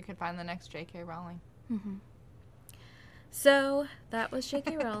 Yeah. You could find the next J.K. Rowling. So that was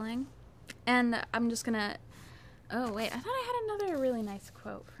J.K. Rowling. And I'm just going to. Oh, wait. I thought I had another really nice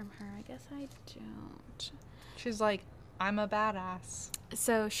quote from her. I guess I don't. She's like, I'm a badass.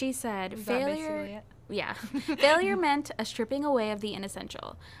 So she said, Is that basically failure. it? Yeah. Failure meant a stripping away of the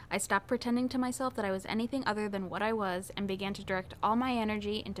inessential. I stopped pretending to myself that I was anything other than what I was and began to direct all my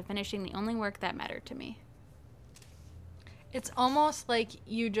energy into finishing the only work that mattered to me. It's almost like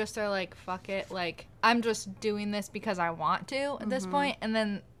you just are like, fuck it. Like, I'm just doing this because I want to at this point. And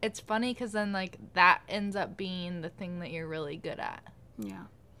then it's funny because then, like, that ends up being the thing that you're really good at. Yeah.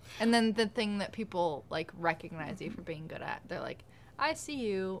 And then the thing that people, like, recognize you for being good at. They're like, I see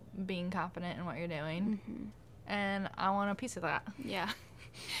you being confident in what you're doing. And I want a piece of that. Yeah.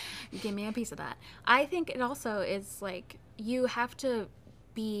 Give me a piece of that. I think it also is like you have to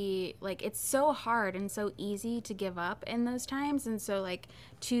be like it's so hard and so easy to give up in those times, and so like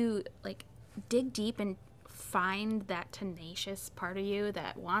to like dig deep and find that tenacious part of you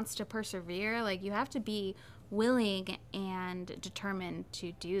that wants to persevere, like you have to be willing and determined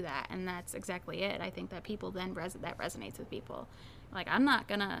to do that. And that's exactly it. I think that people then that resonates with people. Like, I'm not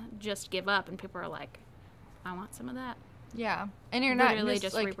gonna just give up, and people are like, I want some of that. Yeah. And you're not Literally just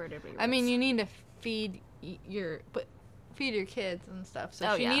just like, rebirth. I mean, you need to feed your kids and stuff. So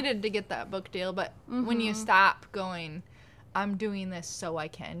Oh, she yeah. needed to get that book deal. But when you stop going, I'm doing this so I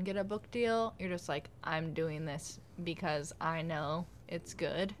can get a book deal, you're just like, I'm doing this because I know it's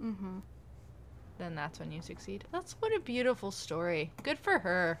good. Then that's when you succeed. That's what a beautiful story. Good for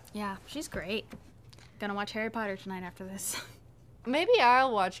her. Yeah, she's great. Gonna watch Harry Potter tonight after this. Maybe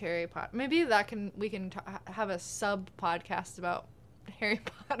I'll watch Harry Potter. Maybe we can have a sub podcast about Harry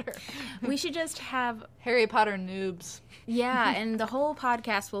Potter. We should just have Harry Potter noobs. Yeah, and the whole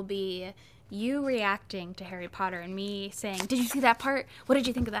podcast will be you reacting to Harry Potter and me saying, "Did you see that part? What did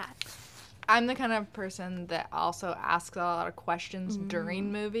you think of that?" I'm the kind of person that also asks a lot of questions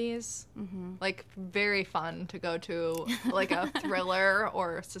during movies. Like, very fun to go to, like, a thriller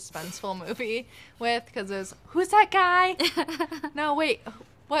or suspenseful movie with, because there's, who's that guy? No, wait,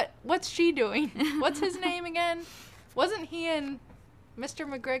 what's she doing? What's his name again? Wasn't he in Mr.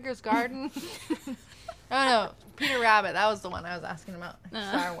 McGregor's Garden? Oh, no, Peter Rabbit. That was the one I was asking about.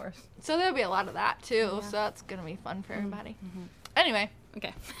 Star Wars. So there'll be a lot of that, too, so that's going to be fun for everybody. Anyway.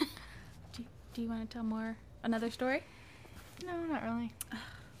 Okay. Do you want to tell another story? No, not really. Do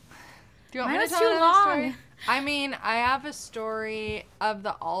you want Mine me was to tell too another long. story? I mean, I have a story of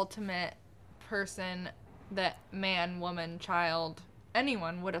the ultimate person that man, woman, child,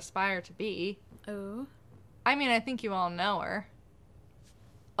 anyone would aspire to be. Oh. I mean, I think you all know her.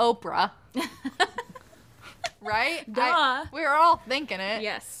 Oprah. Right? Duh. We were all thinking it.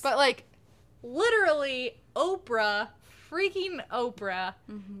 Yes. But, like, literally, freaking Oprah,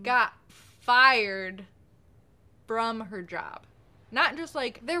 got fired from her job. Not just,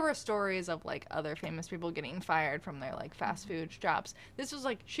 like, there were stories of, like, other famous people getting fired from their, like, fast food jobs. This was,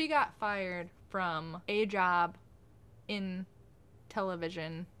 like, she got fired from a job in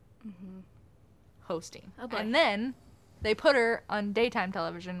television hosting. Oh, boy. And then they put her on daytime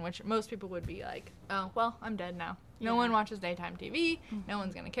television, which most people would be like, oh, well, I'm dead now. No one watches daytime TV. No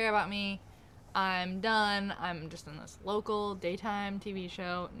one's going to care about me. I'm done. I'm just in this local daytime TV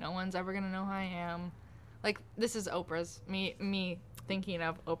show. No one's ever going to know who I am. Like, this is Oprah's, me thinking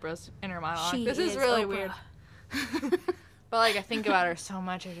of Oprah's inner monologue. This is really Oprah. weird. But, like, I think about her so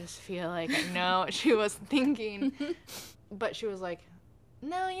much, I just feel like I know what she was thinking. But she was like,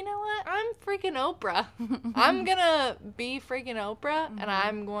 no, you know what? I'm freaking Oprah. I'm gonna be freaking Oprah, and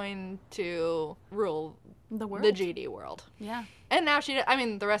I'm going to rule The world. the GD world. Yeah. And now I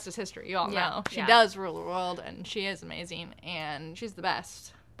mean, the rest is history. You all know. She does rule the world, and she is amazing, and she's the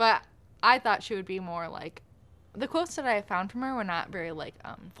best. But I thought she would be more like, the quotes that I found from her were not very, like,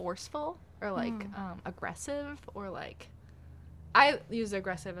 forceful or, like, aggressive or, like, I use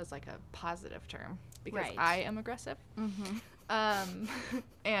aggressive as, like, a positive term because Right. I am aggressive.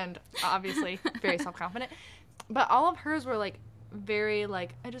 And obviously very self-confident. But all of hers were, like, very,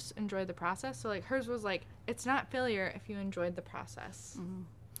 like, I just enjoyed the process. So, like, hers was, like, it's not failure if you enjoyed the process.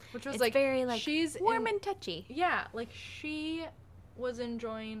 Which was, It's like, very, like, she's warm and touchy. yeah, like, she was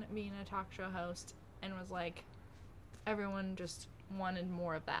enjoying being a talk show host and was, like, everyone just wanted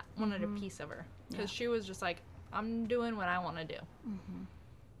more of that, wanted a piece of her. Because she was just like, I'm doing what I want to do.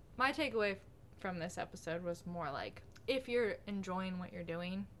 My takeaway from this episode was more like, if you're enjoying what you're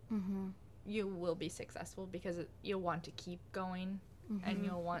doing, you will be successful because you'll want to keep going and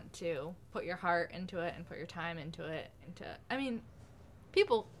you'll want to put your heart into it and put your time into it. I mean,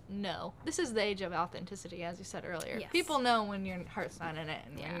 people know. This is the age of authenticity, as you said earlier. Yes. People know when your heart's not in it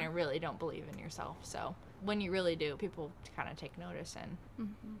and when you really don't believe in yourself. So when you really do, people kind of take notice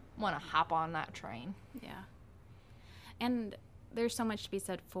and want to hop on that train. Yeah. And there's so much to be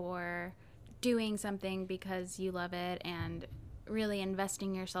said for doing something because you love it and really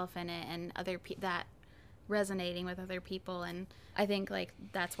investing yourself in it and that resonating with other people. And I think, like,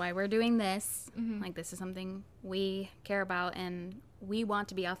 that's why we're doing this. Like, this is something we care about and we want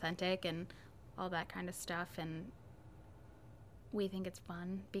to be authentic and all that kind of stuff. And we think it's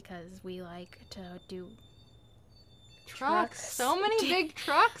fun because we like to do Trucks. So many big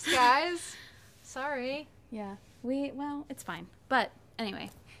trucks, guys. Sorry. Yeah. Well, it's fine. But anyway,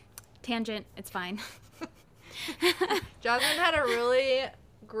 tangent, it's fine. Jasmine had a really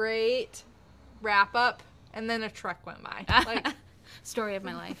great wrap up, and then a truck went by. Like, Story of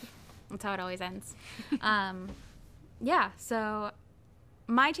my life. That's how it always ends. Yeah, so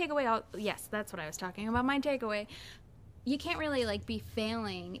my takeaway, yes, that's what I was talking about. My takeaway, you can't really, like, be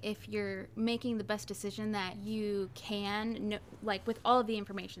failing if you're making the best decision that you can, like, with all of the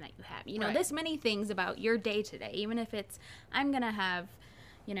information that you have. You know, Right. this many things about your day today, even if it's, I'm going to have,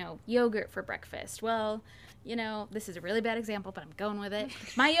 yogurt for breakfast. Well, this is a really bad example, but I'm going with it.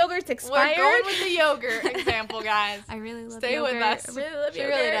 My yogurt's expired. we're going with the yogurt example, guys. I really love Stay yogurt. with us. I really love she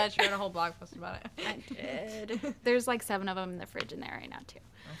yogurt. really does. She wrote a whole blog post about it. I did. There's like 7 of them in the fridge in there right now too.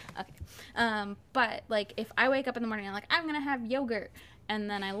 Okay. But like, if I wake up in the morning and I'm like, I'm gonna have yogurt, and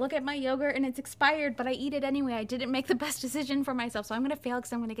then I look at my yogurt and it's expired, but I eat it anyway, I didn't make the best decision for myself, so I'm gonna fail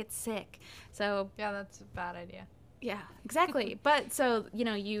because I'm gonna get sick. So Yeah, that's a bad idea. yeah, exactly. But so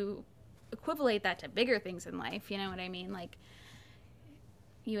you equivalent that to bigger things in life. You know what I mean? Like,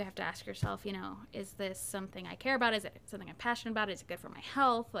 you have to ask yourself, you know, is this something I care about? Is it something I'm passionate about? Is it good for my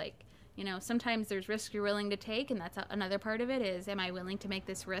health? Like, you know, sometimes there's risks you're willing to take, and that's another part of it is, am I willing to make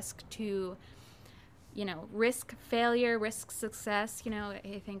this risk to, you know, risk failure, risk success? You know,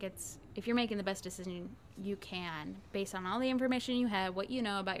 I think it's, if you're making the best decision you can based on all the information you have, what you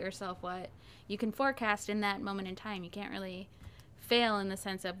know about yourself, what you can forecast in that moment in time. You can't really fail in the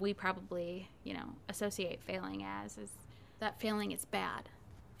sense of, we probably, you know, associate failing as is that failing is bad.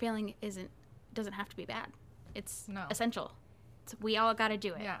 Failing doesn't have to be bad. It's essential. We all got to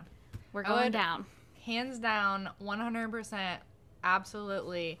do it. Yeah. We're going down. Hands down, 100%,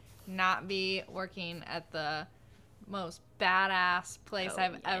 absolutely not be working at the most badass place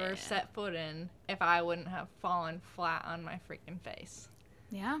I've ever set foot in if I wouldn't have fallen flat on my freaking face.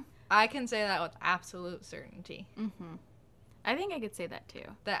 Yeah. I can say that with absolute certainty. Mm-hmm. I think I could say that too.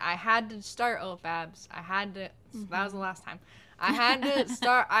 That I had to start OFABs. I had to, that was the last time. I had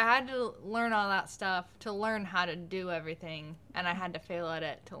to learn all that stuff to learn how to do everything, and I had to fail at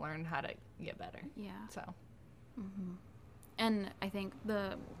it to learn how to get better. Yeah. So. Mm-hmm. And I think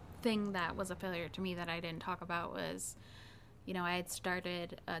the thing that was a failure to me that I didn't talk about was, you know, I had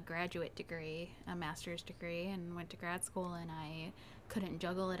started a graduate degree, a master's degree, and went to grad school, and I couldn't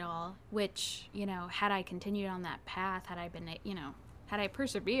juggle it all, which, you know, had I continued on that path, had I been, you know, had I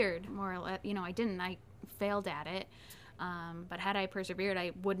persevered more or less, you know, I didn't, I failed at it. But had I persevered,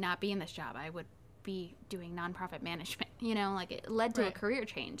 I would not be in this job. I would be doing nonprofit management, you know, like it led to a career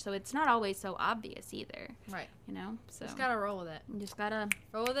change. So it's not always so obvious either. Right. You know, so. Just gotta roll with it. You just gotta.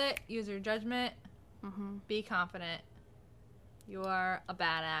 Roll with it, use your judgment, be confident. You are a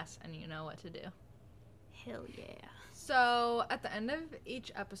badass and you know what to do. Hell yeah. So at the end of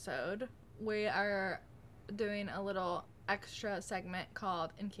each episode, we are doing a little extra segment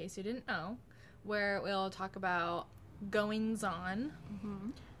called In Case You Didn't Know, where we'll talk about goings on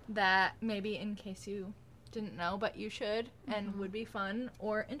that maybe in case you didn't know but you should and would be fun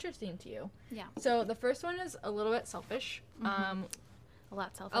or interesting to you. Yeah. So the first one is a little bit selfish. A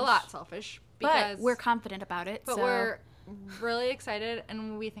lot selfish. A lot selfish. Because but we're confident about it. But we're really excited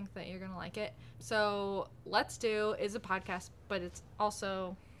and we think that you're going to like it. So Let's Do is a podcast, but it's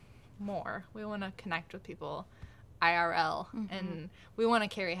also more. We want to connect with people IRL and we want to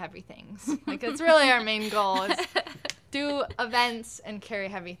carry heavy things. Like it's really our main goal is do events and carry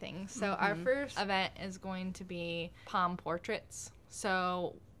heavy things. So our first event is going to be palm portraits.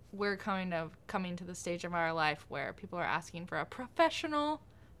 So we're coming to the stage of our life where people are asking for a professional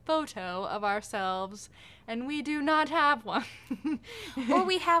photo of ourselves and we do not have one. Or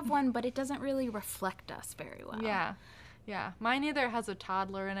we have one but it doesn't really reflect us very well. Yeah, mine either has a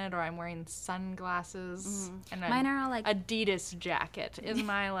toddler in it or I'm wearing sunglasses and mine are all like Adidas jacket is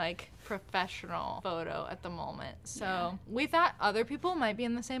my like professional photo at the moment. So we thought other people might be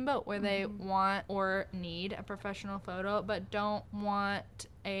in the same boat where they want or need a professional photo but don't want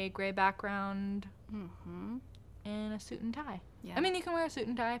a gray background and a suit and tie. Yeah. I mean, you can wear a suit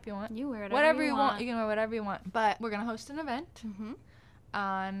and tie if you want. You wear whatever you want. You can wear whatever you want. But we're going to host an event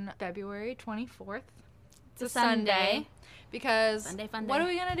on February 24th. It's a Sunday. Because Sunday fun day. What are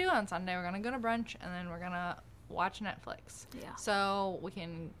we going to do on Sunday? We're going to go to brunch and then we're going to watch Netflix. Yeah. So we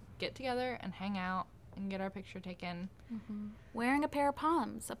can get together and hang out and get our picture taken. Wearing a pair of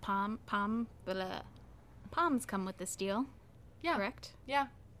palms. Palms come with this deal. Yeah. Correct? Yeah.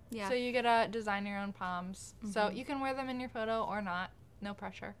 Yeah. So you get to design your own palms. So you can wear them in your photo or not. No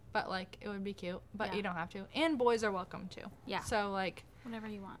pressure. But, like, it would be cute. But you don't have to. And boys are welcome, too. Yeah. So, like. Whatever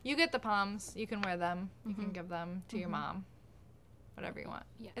you want. You get the palms. You can wear them. You can give them to your mom. Whatever you want.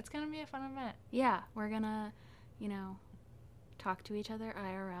 Yeah. It's going to be a fun event. Yeah. We're going to, you know, talk to each other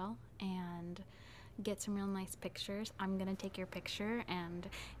IRL and get some real nice pictures. I'm going to take your picture. And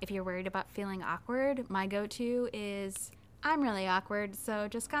if you're worried about feeling awkward, my go-to is... I'm really awkward, so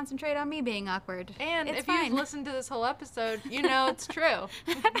just concentrate on me being awkward. And if you've listened to this whole episode, you know it's true.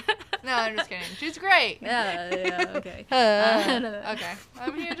 No, I'm just kidding. She's great. Yeah, okay. Okay.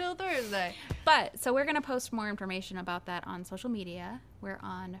 I'm here till Thursday. But, so we're going to post more information about that on social media. We're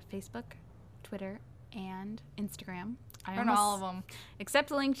on Facebook, Twitter, and Instagram. On all of them. Except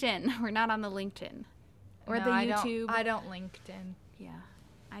LinkedIn. We're not on the LinkedIn. Or the YouTube. I don't LinkedIn. Yeah.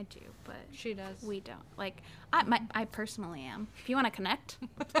 I do, but she does. We don't. Like, I personally am. If you want to connect,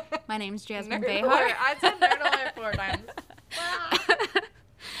 my name's Jasmine Behar. I said nerd alert 4 times.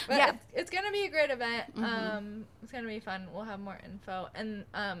 But it's gonna be a great event. It's gonna be fun. We'll have more info. And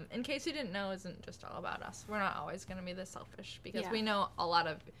in case you didn't know, isn't just all about us. We're not always gonna be this selfish because we know a lot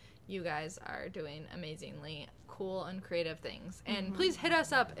of you guys are doing amazingly cool and creative things. And please hit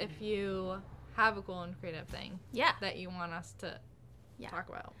us up if you have a cool and creative thing. That you want us to. talk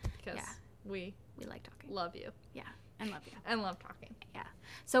about because we like talking. love you. Yeah, and love you. And love talking. Yeah.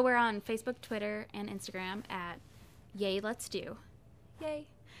 So we're on Facebook, Twitter, and Instagram at Yay Let's Do. Yay.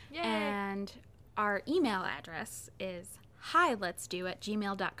 Yay. And our email address is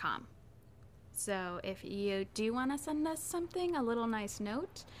hiletsdo@gmail.com. So if you do want to send us something, a little nice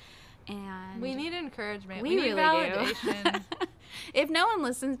note, and we need encouragement. We need really validation. do. If no one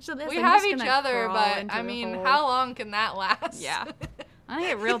listens to this, We I'm have just each gonna other, crawl but into I a mean, hole. how long can that last? Yeah. I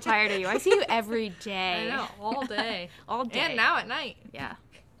get real tired of you. I see you every day. I know, all day. All day. And now at night. Yeah.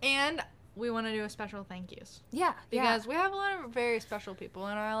 And we want to do a special thank yous. Yeah. Because we have a lot of very special people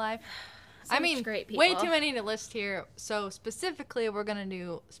in our life. So I much mean, great way people. too many to list here. So specifically, we're going to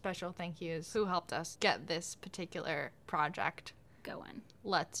do special thank yous who helped us get this particular project Going.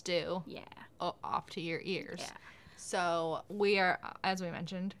 Let's Do Yeah. off to your ears. Yeah. So we are, as we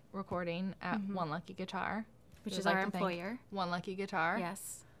mentioned, recording at One Lucky Guitar. Which We'd is like our to thank employer. One Lucky Guitar.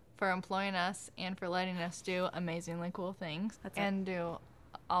 Yes. For employing us and for letting us do amazingly cool things. That's it. and do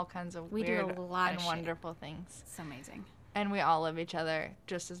all kinds of We do weird a lot and of shit. wonderful things. It's amazing. And we all love each other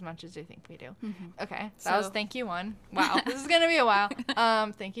just as much as you think we do. Mm-hmm. Okay, that was So- thank you one. Wow, this is gonna be a while.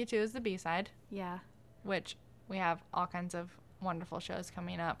 Thank you two is the B-side, Yeah. which we have all kinds of wonderful shows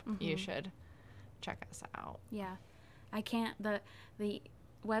coming up. Mm-hmm. You should check us out. Yeah. I can't. The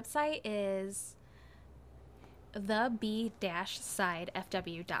website is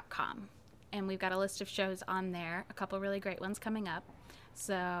theb-sidefw.com. And we've got a list of shows on there, a couple really great ones coming up.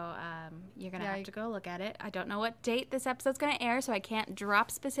 So you're going to have to go look at it. I don't know what date this episode's going to air, so I can't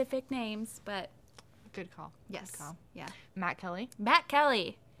drop specific names, but Good call. yes. Good call. Yeah. Matt Kelly. Matt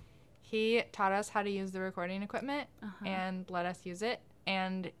Kelly. He taught us how to use the recording equipment and let us use it,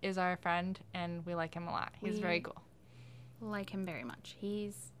 and is our friend, and we like him a lot. He's very cool. Like him very much.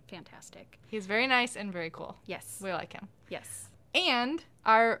 He's fantastic. He's very nice and very cool. Yes. We like him. Yes. And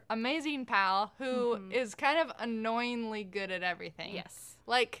our amazing pal, who is kind of annoyingly good at everything. Yes.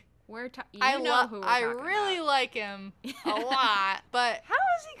 Like, We're who we're I talking really about. like him a lot, but how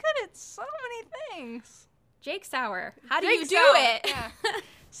is he good at so many things? Jake Sauer. How do Jake you do Sauer, it? yeah.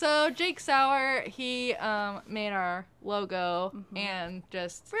 So Jake Sauer, he made our logo and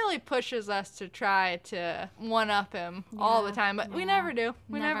just really pushes us to try to one-up him all the time, but we never do.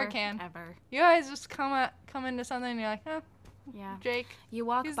 We never can. Ever. You always just come into something and you're like, oh, Yeah. Jake. You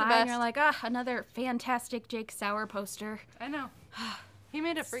walk He's the by and you're best. like, another fantastic Jake Sauer poster. I know. He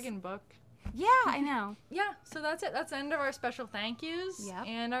made a friggin' book. Yeah, I know. Yeah, so that's it. That's the end of our special thank yous Yep.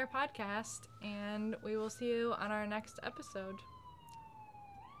 and our podcast. And we will see you on our next episode.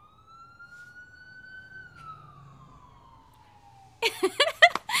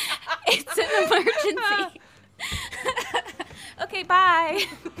 It's an emergency. Okay, bye.